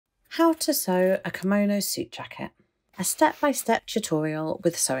How to sew a kimono suit jacket. A step-by-step tutorial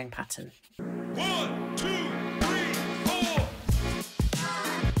with sewing pattern. 1, 2, 3, 4.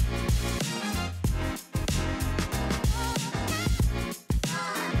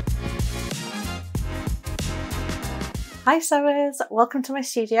 Hi sewers, welcome to my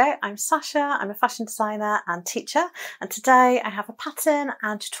studio. I'm Sasha, I'm a fashion designer and teacher, and today I have a pattern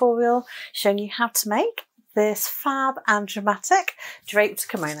and tutorial showing you how to make this fab and dramatic draped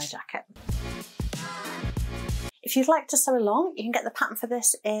kimono jacket. If you'd like to sew along, you can get the pattern for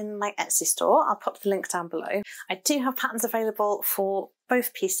this in my Etsy store. I'll pop the link down below. I do have patterns available for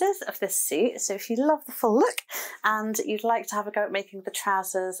both pieces of this suit, so if you love the full look and you'd like to have a go at making the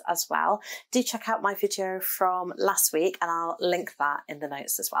trousers as well, do check out my video from last week and I'll link that in the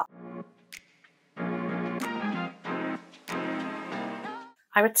notes as well.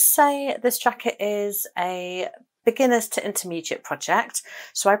 I would say this jacket is a beginners to intermediate project,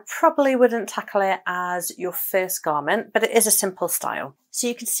 so I probably wouldn't tackle it as your first garment, but it is a simple style. So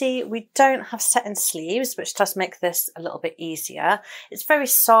you can see we don't have set-in sleeves, which does make this a little bit easier. It's very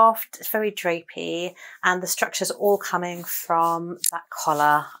soft, it's very drapey, and the structure's all coming from that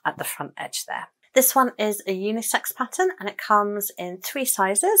collar at the front edge there. This one is a unisex pattern and it comes in 3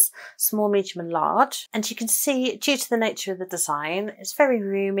 sizes, small, medium and large. And you can see, due to the nature of the design, it's very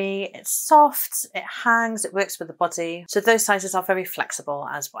roomy, it's soft, it hangs, it works with the body. So those sizes are very flexible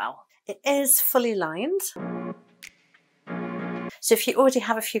as well. It is fully lined. So if you already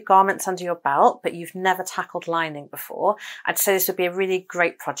have a few garments under your belt, but you've never tackled lining before, I'd say this would be a really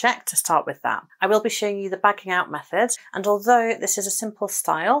great project to start with that. I will be showing you the bagging out method, and although this is a simple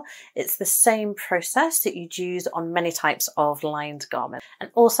style, it's the same process that you'd use on many types of lined garments. And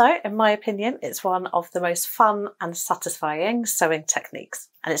also, in my opinion, it's one of the most fun and satisfying sewing techniques,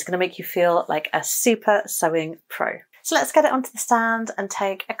 and it's going to make you feel like a super sewing pro. So let's get it onto the stand and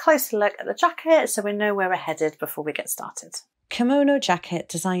take a closer look at the jacket so we know where we're headed before we get started. Kimono jacket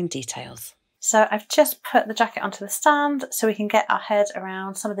design details. So I've just put the jacket onto the stand so we can get our head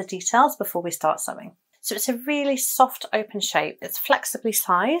around some of the details before we start sewing. So it's a really soft open shape, it's flexibly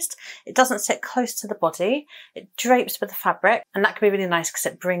sized, it doesn't sit close to the body, it drapes with the fabric, and that can be really nice because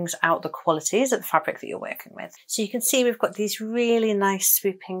it brings out the qualities of the fabric that you're working with. So you can see we've got these really nice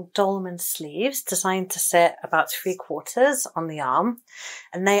swooping dolman sleeves designed to sit about 3/4 on the arm,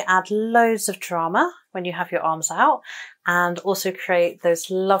 and they add loads of drama when you have your arms out and also create those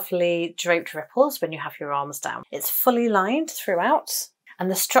lovely draped ripples when you have your arms down. It's fully lined throughout. And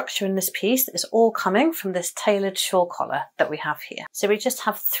the structure in this piece is all coming from this tailored shawl collar that we have here. So we just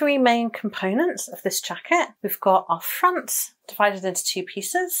have 3 main components of this jacket. We've got our front divided into 2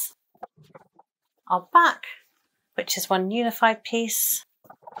 pieces, our back, which is one unified piece,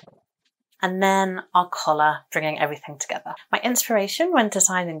 and then our collar, bringing everything together. My inspiration when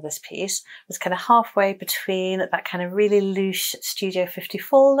designing this piece was kind of halfway between that kind of really loose Studio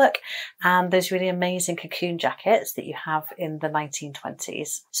 54 look and those really amazing cocoon jackets that you have in the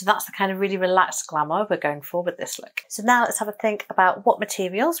 1920s. So that's the kind of really relaxed glamour we're going for with this look. So now let's have a think about what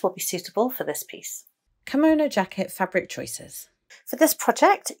materials will be suitable for this piece. Kimono jacket fabric choices. For this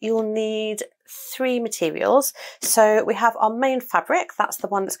project, you'll need 3 materials. So we have our main fabric, that's the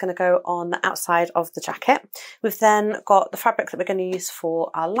one that's going to go on the outside of the jacket. We've then got the fabric that we're going to use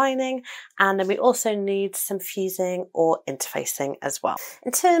for our lining, and then we also need some fusing or interfacing as well.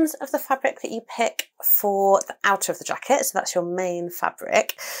 In terms of the fabric that you pick for the outer of the jacket, so that's your main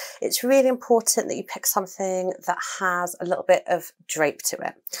fabric, it's really important that you pick something that has a little bit of drape to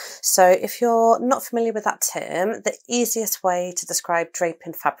it. So if you're not familiar with that term, the easiest way to describe drape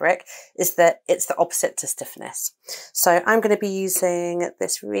in fabric is that it's the opposite to stiffness. So I'm going to be using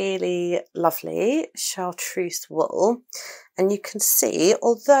this really lovely chartreuse wool, and you can see,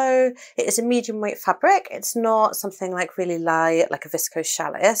 although it is a medium weight fabric, it's not something like really light like a viscose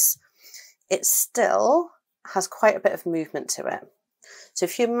challis, it still has quite a bit of movement to it. So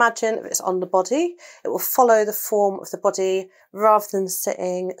if you imagine if it's on the body, it will follow the form of the body rather than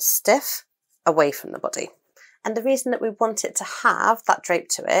sitting stiff away from the body. And the reason that we want it to have that drape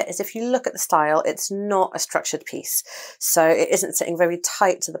to it is if you look at the style, it's not a structured piece. So it isn't sitting very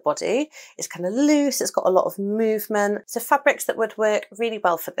tight to the body. It's kind of loose, it's got a lot of movement. So fabrics that would work really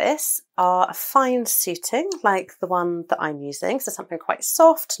well for this are a fine suiting, like the one that I'm using. So something quite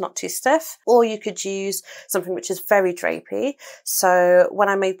soft, not too stiff. Or you could use something which is very drapey. So when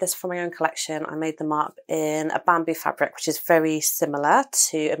I made this for my own collection, I made them up in a bamboo fabric, which is very similar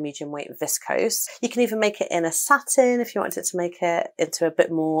to a medium weight viscose. You can even make it in a a satin if you wanted to make it into a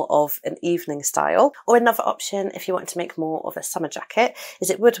bit more of an evening style. Or another option if you wanted to make more of a summer jacket is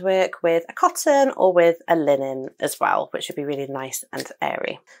it would work with a cotton or with a linen as well, which would be really nice and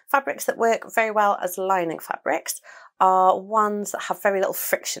airy. Fabrics that work very well as lining fabrics are ones that have very little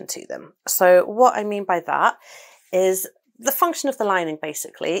friction to them. So what I mean by that is the function of the lining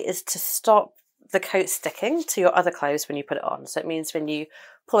basically is to stop the coat sticking to your other clothes when you put it on. So it means when you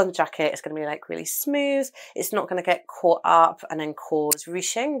pull on the jacket, it's going to be like really smooth. It's not going to get caught up and then cause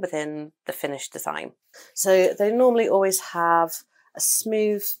ruching within the finished design. So they normally always have a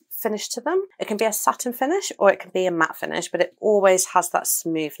smooth finish to them. It can be a satin finish or it can be a matte finish, but it always has that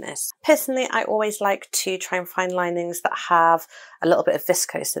smoothness. Personally, I always like to try and find linings that have a little bit of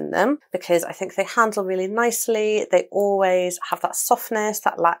viscose in them because I think they handle really nicely. They always have that softness,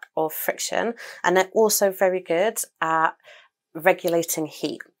 that lack of friction, and they're also very good at regulating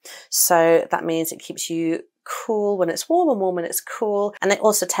heat. So that means it keeps you cool when it's warm and warm when it's cool, and they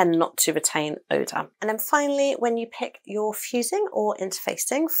also tend not to retain odour. And then finally, when you pick your fusing or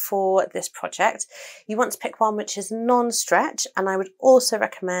interfacing for this project, you want to pick one which is non-stretch, and I would also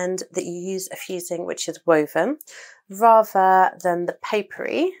recommend that you use a fusing which is woven rather than the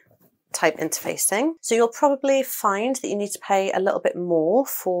papery type interfacing. So you'll probably find that you need to pay a little bit more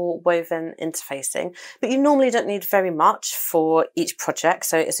for woven interfacing, but you normally don't need very much for each project,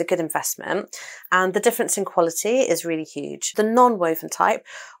 so it's a good investment. And the difference in quality is really huge. The non-woven type,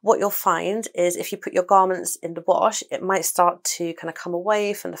 what you'll find is if you put your garments in the wash, it might start to kind of come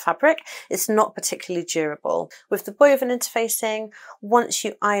away from the fabric. It's not particularly durable. With the woven interfacing, once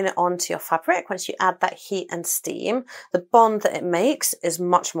you iron it onto your fabric, once you add that heat and steam, the bond that it makes is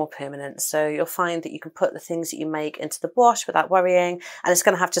much more permanent. So you'll find that you can put the things that you make into the wash without worrying, and it's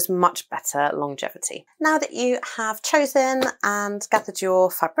going to have just much better longevity. Now that you have chosen and gathered your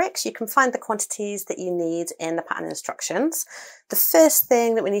fabrics, you can find the quantities that you need in the pattern instructions. The first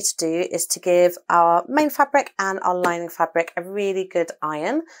thing that we need to do is to give our main fabric and our lining fabric a really good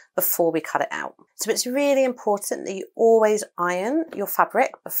iron before we cut it out. So it's really important that you always iron your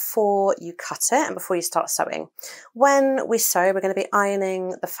fabric before you cut it and before you start sewing. When we sew, we're going to be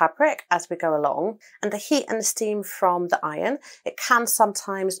ironing the fabric as we go along, and the heat and the steam from the iron, it can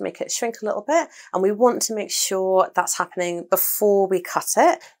sometimes make it shrink a little bit, and we want to make sure that's happening before we cut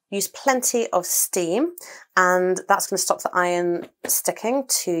it. Use plenty of steam, and that's going to stop the iron sticking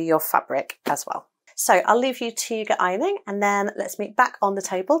to your fabric as well. So I'll leave you to get ironing, and then let's meet back on the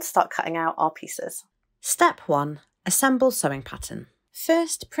table to start cutting out our pieces. Step 1. Assemble sewing pattern.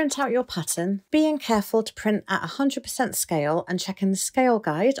 First, print out your pattern, being careful to print at 100% scale and checking the scale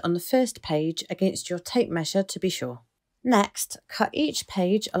guide on the first page against your tape measure to be sure. Next, cut each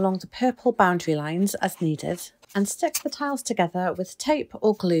page along the purple boundary lines as needed, and stick the tiles together with tape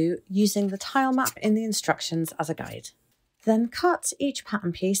or glue using the tile map in the instructions as a guide. Then cut each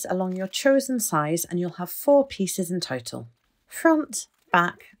pattern piece along your chosen size and you'll have 4 pieces in total: front,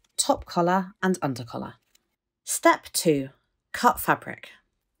 back, top collar and under collar. Step 2. Cut fabric.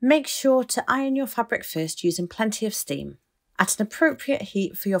 Make sure to iron your fabric first using plenty of steam, at an appropriate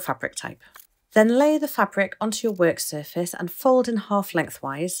heat for your fabric type. Then lay the fabric onto your work surface and fold in half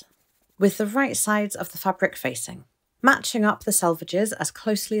lengthwise, with the right sides of the fabric facing, matching up the selvages as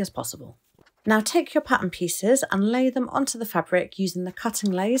closely as possible. Now take your pattern pieces and lay them onto the fabric using the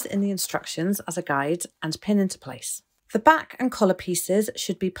cutting lays in the instructions as a guide and pin into place. The back and collar pieces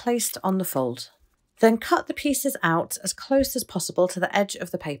should be placed on the fold. Then cut the pieces out as close as possible to the edge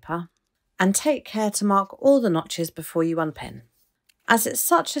of the paper, and take care to mark all the notches before you unpin. As it's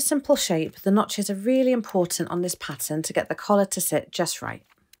such a simple shape, the notches are really important on this pattern to get the collar to sit just right.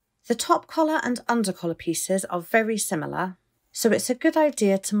 The top collar and under collar pieces are very similar, so it's a good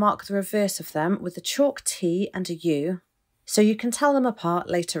idea to mark the reverse of them with a chalk T and a U, so you can tell them apart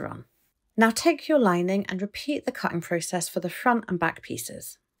later on. Now take your lining and repeat the cutting process for the front and back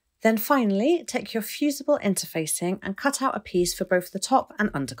pieces. Then finally, take your fusible interfacing and cut out a piece for both the top and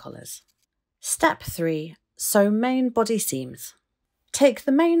under collars. Step 3. Sew main body seams. Take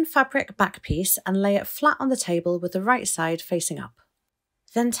the main fabric back piece and lay it flat on the table with the right side facing up.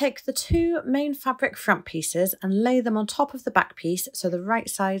 Then take the 2 main fabric front pieces and lay them on top of the back piece so the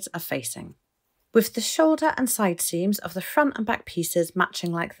right sides are facing, with the shoulder and side seams of the front and back pieces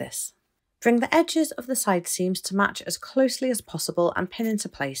matching like this. Bring the edges of the side seams to match as closely as possible and pin into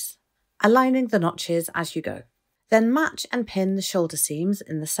place, aligning the notches as you go. Then match and pin the shoulder seams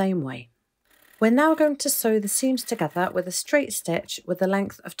in the same way. We're now going to sew the seams together with a straight stitch with a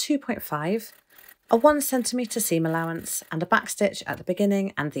length of 2.5, a 1 cm seam allowance and a back stitch at the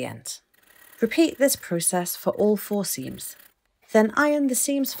beginning and the end. Repeat this process for all 4 seams. Then iron the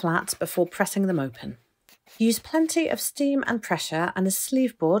seams flat before pressing them open. Use plenty of steam and pressure, and a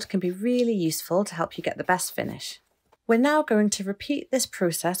sleeve board can be really useful to help you get the best finish. We're now going to repeat this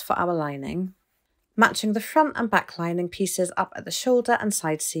process for our lining, matching the front and back lining pieces up at the shoulder and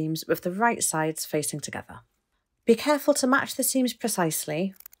side seams with the right sides facing together. Be careful to match the seams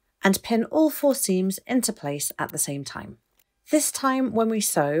precisely and pin all 4 seams into place at the same time. This time when we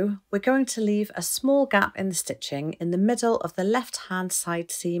sew, we're going to leave a small gap in the stitching in the middle of the left-hand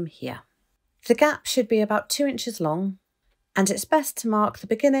side seam here. The gap should be about 2 inches long, and it's best to mark the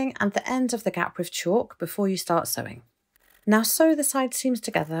beginning and the end of the gap with chalk before you start sewing. Now sew the side seams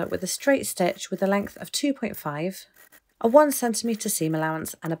together with a straight stitch with a length of 2.5, a 1 cm seam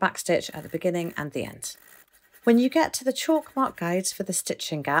allowance and a back stitch at the beginning and the end. When you get to the chalk mark guides for the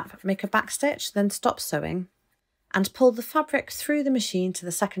stitching gap, make a back stitch, then stop sewing, and pull the fabric through the machine to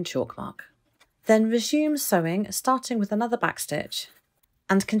the second chalk mark. Then resume sewing, starting with another back stitch,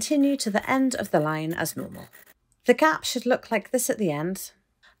 and continue to the end of the line as normal. The gap should look like this at the end,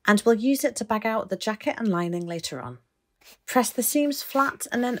 and we'll use it to bag out the jacket and lining later on. Press the seams flat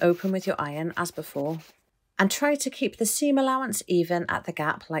and then open with your iron as before, and try to keep the seam allowance even at the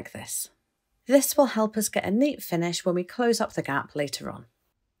gap like this. This will help us get a neat finish when we close up the gap later on.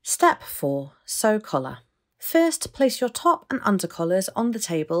 Step 4. Sew collar. First, place your top and under collars on the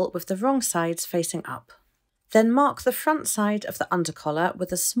table with the wrong sides facing up. Then mark the front side of the undercollar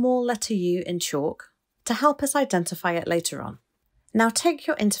with a small letter U in chalk to help us identify it later on. Now take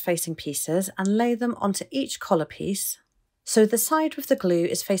your interfacing pieces and lay them onto each collar piece, so the side with the glue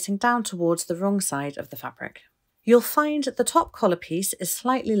is facing down towards the wrong side of the fabric. You'll find the top collar piece is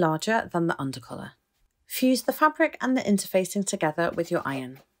slightly larger than the undercollar. Fuse the fabric and the interfacing together with your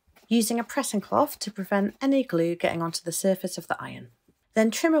iron, using a pressing cloth to prevent any glue getting onto the surface of the iron. Then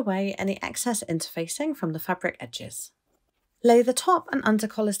trim away any excess interfacing from the fabric edges. Lay the top and under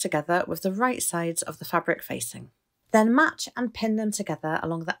collars together with the right sides of the fabric facing. Then match and pin them together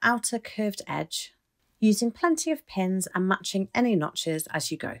along the outer curved edge, using plenty of pins and matching any notches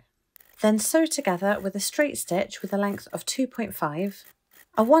as you go. Then sew together with a straight stitch with a length of 2.5,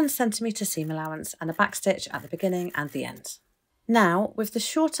 a 1 cm seam allowance and a back stitch at the beginning and the end. Now, with the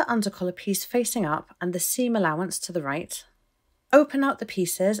shorter undercollar piece facing up and the seam allowance to the right, open out the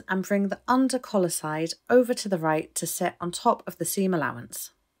pieces and bring the undercollar side over to the right to sit on top of the seam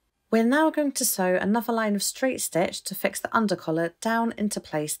allowance. We're now going to sew another line of straight stitch to fix the undercollar down into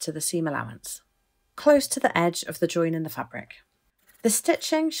place to the seam allowance, close to the edge of the join in the fabric. The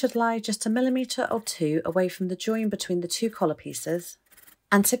stitching should lie just 1 mm or 2 away from the join between the 2 collar pieces,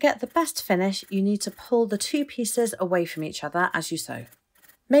 and to get the best finish you need to pull the 2 pieces away from each other as you sew,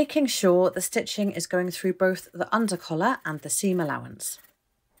 making sure the stitching is going through both the undercollar and the seam allowance.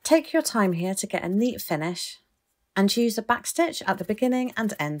 Take your time here to get a neat finish, and use a back stitch at the beginning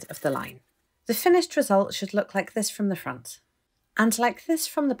and end of the line. The finished result should look like this from the front, and like this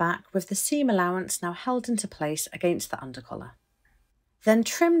from the back with the seam allowance now held into place against the undercollar. Then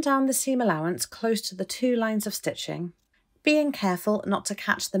trim down the seam allowance close to the 2 lines of stitching, being careful not to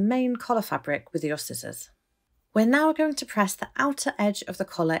catch the main collar fabric with your scissors. We're now going to press the outer edge of the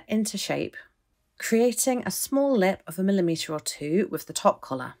collar into shape, creating a small lip of 1 mm or 2 with the top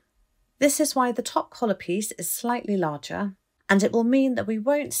collar. This is why the top collar piece is slightly larger, and it will mean that we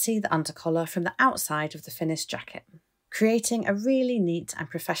won't see the undercollar from the outside of the finished jacket, creating a really neat and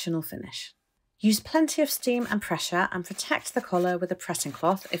professional finish. Use plenty of steam and pressure and protect the collar with a pressing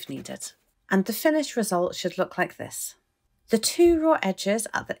cloth if needed. And the finished result should look like this. The 2 raw edges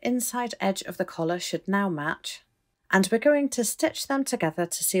at the inside edge of the collar should now match, and we're going to stitch them together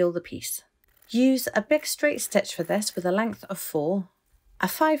to seal the piece. Use a big straight stitch for this with a length of 4, a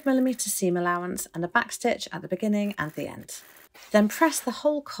 5 mm seam allowance and a back stitch at the beginning and the end. Then press the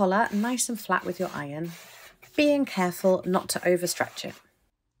whole collar nice and flat with your iron, being careful not to overstretch it.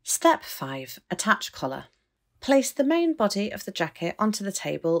 Step 5. Attach collar. Place the main body of the jacket onto the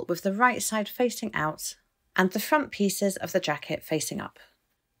table with the right side facing out and the front pieces of the jacket facing up.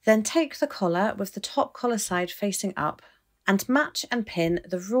 Then take the collar with the top collar side facing up and match and pin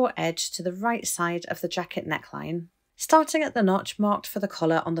the raw edge to the right side of the jacket neckline, starting at the notch marked for the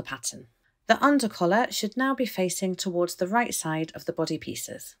collar on the pattern. The undercollar should now be facing towards the right side of the body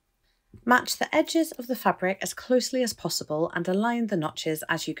pieces. Match the edges of the fabric as closely as possible and align the notches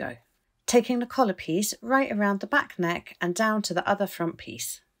as you go, taking the collar piece right around the back neck and down to the other front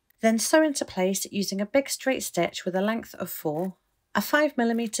piece. Then sew into place using a big straight stitch with a length of 4, a 5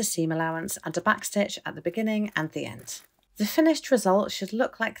 mm seam allowance and a back stitch at the beginning and the end. The finished result should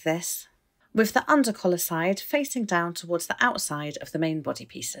look like this, with the undercollar side facing down towards the outside of the main body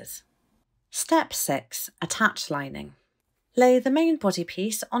pieces. Step 6. Attach lining. Lay the main body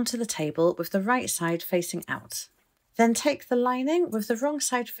piece onto the table with the right side facing out. Then take the lining with the wrong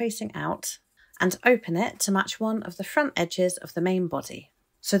side facing out and open it to match one of the front edges of the main body,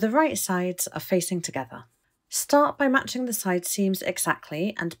 so the right sides are facing together. Start by matching the side seams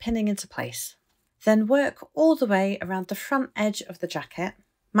exactly and pinning into place. Then work all the way around the front edge of the jacket,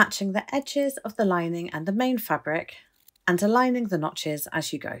 matching the edges of the lining and the main fabric and aligning the notches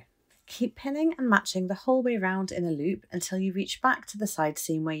as you go. Keep pinning and matching the whole way round in a loop until you reach back to the side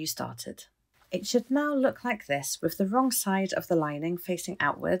seam where you started. It should now look like this with the wrong side of the lining facing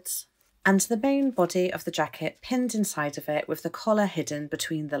outwards and the main body of the jacket pinned inside of it with the collar hidden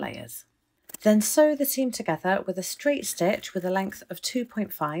between the layers. Then sew the seam together with a straight stitch with a length of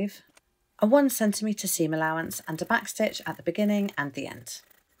 2.5, a 1 cm seam allowance and a back stitch at the beginning and the end.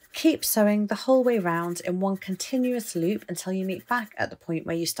 Keep sewing the whole way round in one continuous loop until you meet back at the point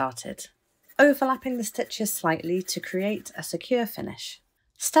where you started, overlapping the stitches slightly to create a secure finish.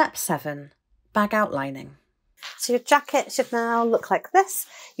 Step 7. Bag out lining. So your jacket should now look like this.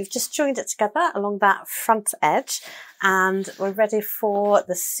 You've just joined it together along that front edge and we're ready for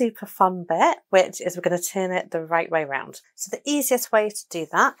the super fun bit, which is we're going to turn it the right way round. So the easiest way to do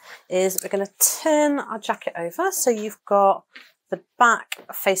that is we're going to turn our jacket over so you've got the back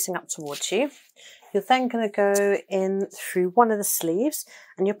facing up towards you. You're then going to go in through one of the sleeves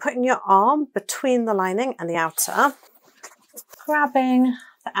and you're putting your arm between the lining and the outer, grabbing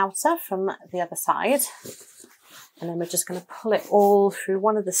the outer from the other side, and then we're just going to pull it all through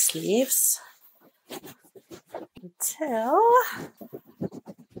one of the sleeves until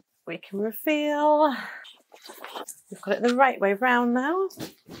we can reveal we've got it the right way round now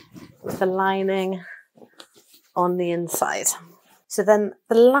with the lining on the inside. So then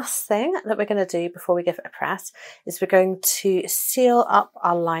the last thing that we're going to do before we give it a press is we're going to seal up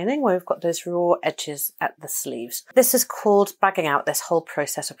our lining where we've got those raw edges at the sleeves. This is called bagging out, this whole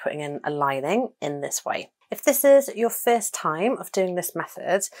process of putting in a lining in this way. If this is your first time of doing this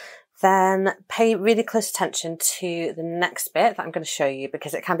method, then pay really close attention to the next bit that I'm going to show you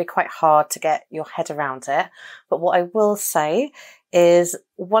because it can be quite hard to get your head around it. But what I will say is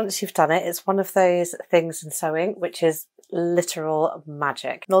once you've done it, it's one of those things in sewing which is literal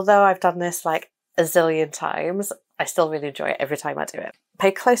magic. And although I've done this like a zillion times, I still really enjoy it every time I do it.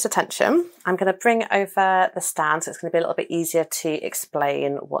 Pay close attention. I'm going to bring it over the stand so it's going to be a little bit easier to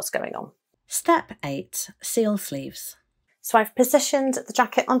explain what's going on. Step 8. Seal sleeves. So I've positioned the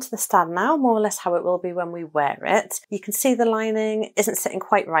jacket onto the stand now, more or less how it will be when we wear it. You can see the lining isn't sitting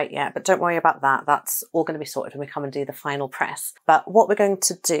quite right yet, but don't worry about that. That's all going to be sorted when we come and do the final press. But what we're going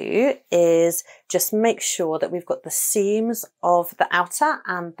to do is just make sure that we've got the seams of the outer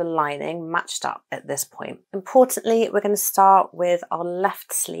and the lining matched up at this point. Importantly, we're going to start with our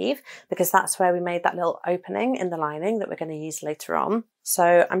left sleeve because that's where we made that little opening in the lining that we're going to use later on.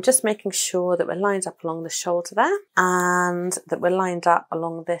 So I'm just making sure that we're lined up along the shoulder there and that we're lined up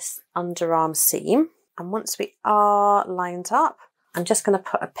along this underarm seam. And once we are lined up, I'm just going to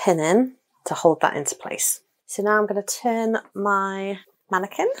put a pin in to hold that into place. So now I'm going to turn my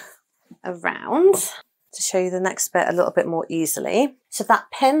mannequin around to show you the next bit a little bit more easily. So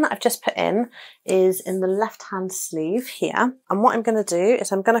that pin that I've just put in is in the left hand sleeve here. And what I'm going to do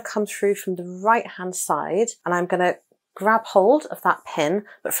is I'm going to come through from the right hand side and I'm going to grab hold of that pin,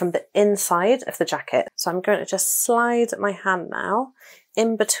 but from the inside of the jacket. So I'm going to just slide my hand now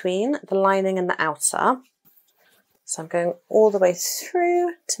in between the lining and the outer. So I'm going all the way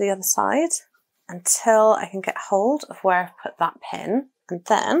through to the other side until I can get hold of where I've put that pin. And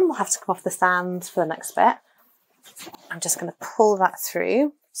then we'll have to come off the stand for the next bit. I'm just going to pull that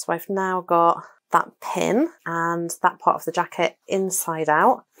through. So I've now got that pin and that part of the jacket inside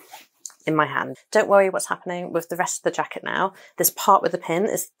out in my hand. Don't worry what's happening with the rest of the jacket now. This part with the pin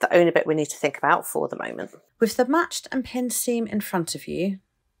is the only bit we need to think about for the moment. With the matched and pinned seam in front of you,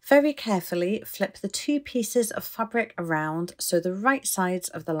 very carefully flip the two pieces of fabric around so the right sides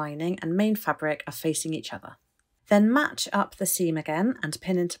of the lining and main fabric are facing each other. Then match up the seam again and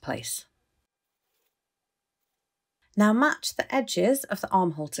pin into place. Now match the edges of the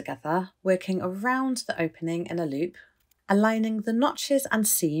armhole together, working around the opening in a loop, aligning the notches and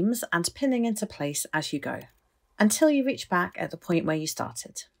seams and pinning into place as you go, until you reach back at the point where you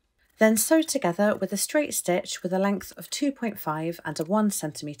started. Then sew together with a straight stitch with a length of 2.5 and a 1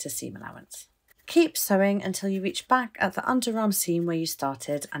 cm seam allowance. Keep sewing until you reach back at the underarm seam where you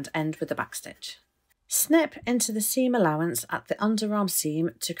started and end with a back stitch. Snip into the seam allowance at the underarm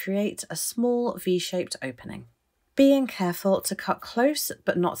seam to create a small V-shaped opening, being careful to cut close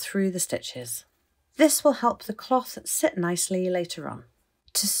but not through the stitches. This will help the cloth sit nicely later on.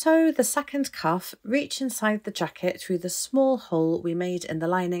 To sew the second cuff, reach inside the jacket through the small hole we made in the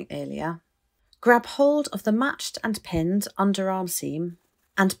lining earlier. Grab hold of the matched and pinned underarm seam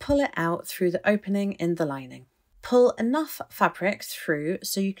and pull it out through the opening in the lining. Pull enough fabric through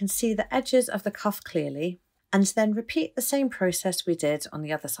so you can see the edges of the cuff clearly, and then repeat the same process we did on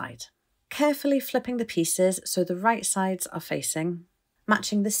the other side. Carefully flipping the pieces so the right sides are facing,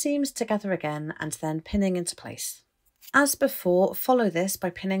 matching the seams together again and then pinning into place. As before, follow this by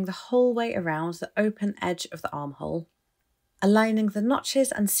pinning the whole way around the open edge of the armhole, aligning the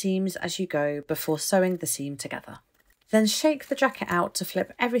notches and seams as you go before sewing the seam together. Then shake the jacket out to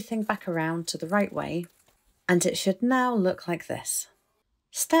flip everything back around to the right way, and it should now look like this.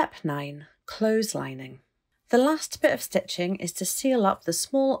 Step 9. Close lining. The last bit of stitching is to seal up the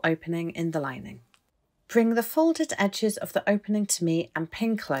small opening in the lining. Bring the folded edges of the opening to meet and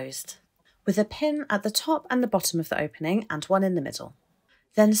pin closed, with a pin at the top and the bottom of the opening and one in the middle.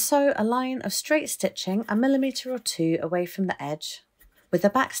 Then sew a line of straight stitching 1 millimeter or 2 away from the edge, with a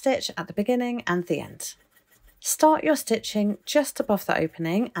back stitch at the beginning and the end. Start your stitching just above the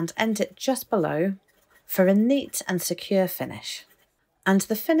opening and end it just below for a neat and secure finish. And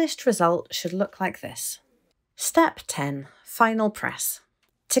the finished result should look like this. Step 10. Final press.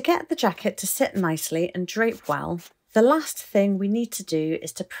 To get the jacket to sit nicely and drape well, the last thing we need to do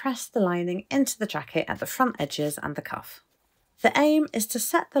is to press the lining into the jacket at the front edges and the cuff. The aim is to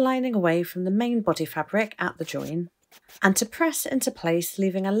set the lining away from the main body fabric at the join and to press into place,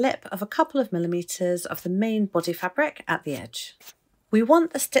 leaving a lip of a couple of millimeters of the main body fabric at the edge. We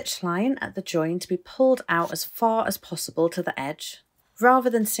want the stitch line at the join to be pulled out as far as possible to the edge, rather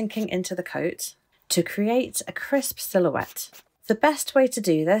than sinking into the coat, to create a crisp silhouette. The best way to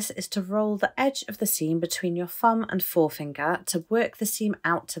do this is to roll the edge of the seam between your thumb and forefinger to work the seam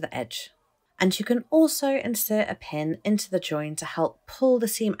out to the edge. And you can also insert a pin into the join to help pull the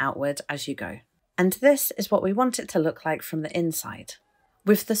seam outward as you go. And this is what we want it to look like from the inside,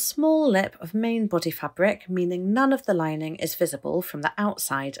 with the small lip of main body fabric, meaning none of the lining is visible from the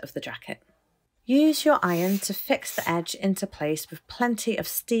outside of the jacket. Use your iron to fix the edge into place with plenty of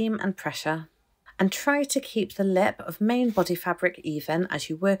steam and pressure, and try to keep the lip of main body fabric even as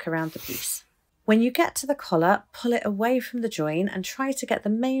you work around the piece. When you get to the collar, pull it away from the join and try to get the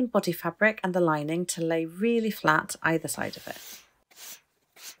main body fabric and the lining to lay really flat either side of it.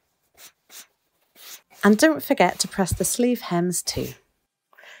 And don't forget to press the sleeve hems too.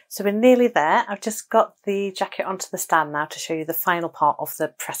 So we're nearly there. I've just got the jacket onto the stand now to show you the final part of the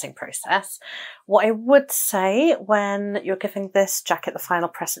pressing process. What I would say when you're giving this jacket the final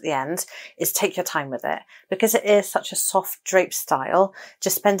press at the end is take your time with it. Because it is such a soft drape style,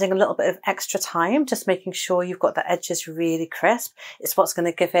 just spending a little bit of extra time, just making sure you've got the edges really crisp. It's what's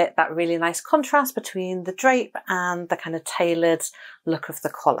going to give it that really nice contrast between the drape and the kind of tailored look of the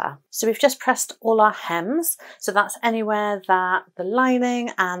collar. So we've just pressed all our hems. So that's anywhere that the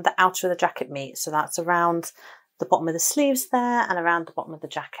lining and the outer of the jacket meet. So that's around the bottom of the sleeves there and around the bottom of the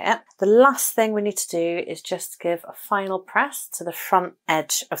jacket. The last thing we need to do is just give a final press to the front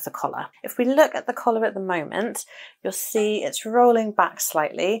edge of the collar. If we look at the collar at the moment, you'll see it's rolling back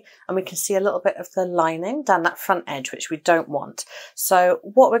slightly and we can see a little bit of the lining down that front edge, which we don't want. So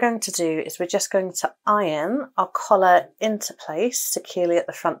what we're going to do is we're just going to iron our collar into place securely at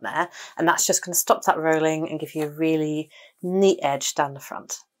the front there, and that's just going to stop that rolling and give you a really neat edge down the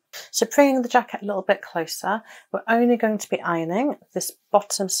front. So bringing the jacket a little bit closer, we're only going to be ironing this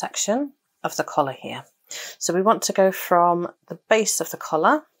bottom section of the collar here. So we want to go from the base of the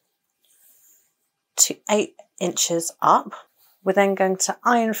collar to 8 inches up. We're then going to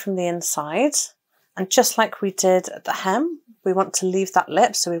iron from the inside, and just like we did at the hem, we want to leave that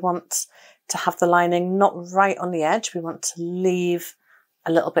lip. So we want to have the lining not right on the edge. We want to leave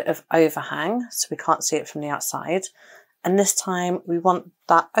a little bit of overhang so we can't see it from the outside. And this time we want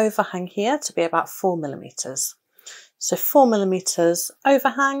that overhang here to be about 4 millimeters. So 4 millimeters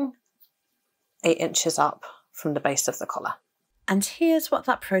overhang, 8 inches up from the base of the collar. And here's what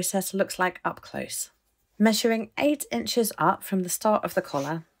that process looks like up close. Measuring 8 inches up from the start of the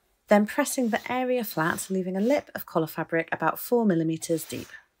collar, then pressing the area flat, leaving a lip of collar fabric about 4 millimeters deep.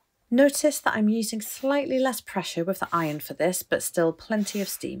 Notice that I'm using slightly less pressure with the iron for this, but still plenty of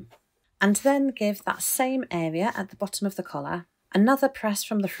steam. And then give that same area at the bottom of the collar another press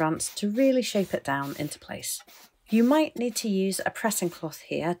from the front to really shape it down into place. You might need to use a pressing cloth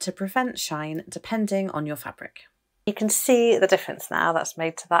here to prevent shine depending on your fabric. You can see the difference now that's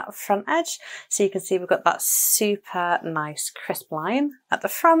made to that front edge. So you can see we've got that super nice crisp line at the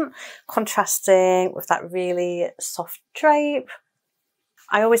front, contrasting with that really soft drape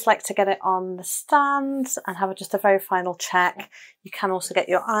I always like to get it on the stand and have just a very final check. You can also get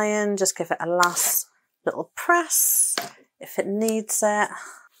your iron, just give it a last little press if it needs it,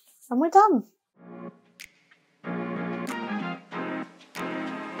 and we're done.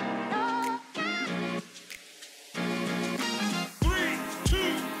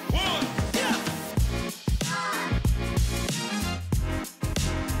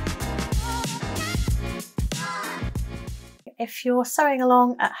 If you're sewing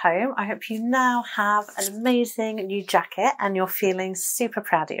along at home, I hope you now have an amazing new jacket and you're feeling super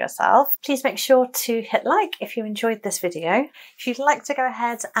proud of yourself. Please make sure to hit like if you enjoyed this video. If you'd like to go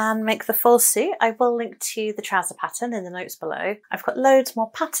ahead and make the full suit, I will link to the trouser pattern in the notes below. I've got loads more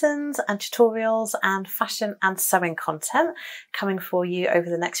patterns and tutorials and fashion and sewing content coming for you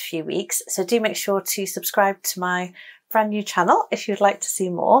over the next few weeks. So do make sure to subscribe to my brand new channel if you'd like to see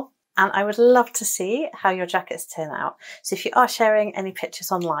more. And I would love to see how your jackets turn out. So if you are sharing any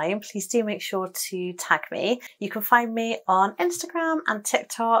pictures online, please do make sure to tag me. You can find me on Instagram and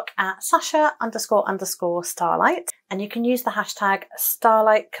TikTok at Sasha__Starlight. And you can use the hashtag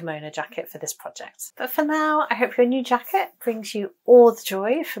Starlight Kimono Jacket for this project. But for now, I hope your new jacket brings you all the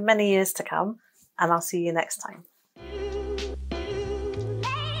joy for many years to come. And I'll see you next time.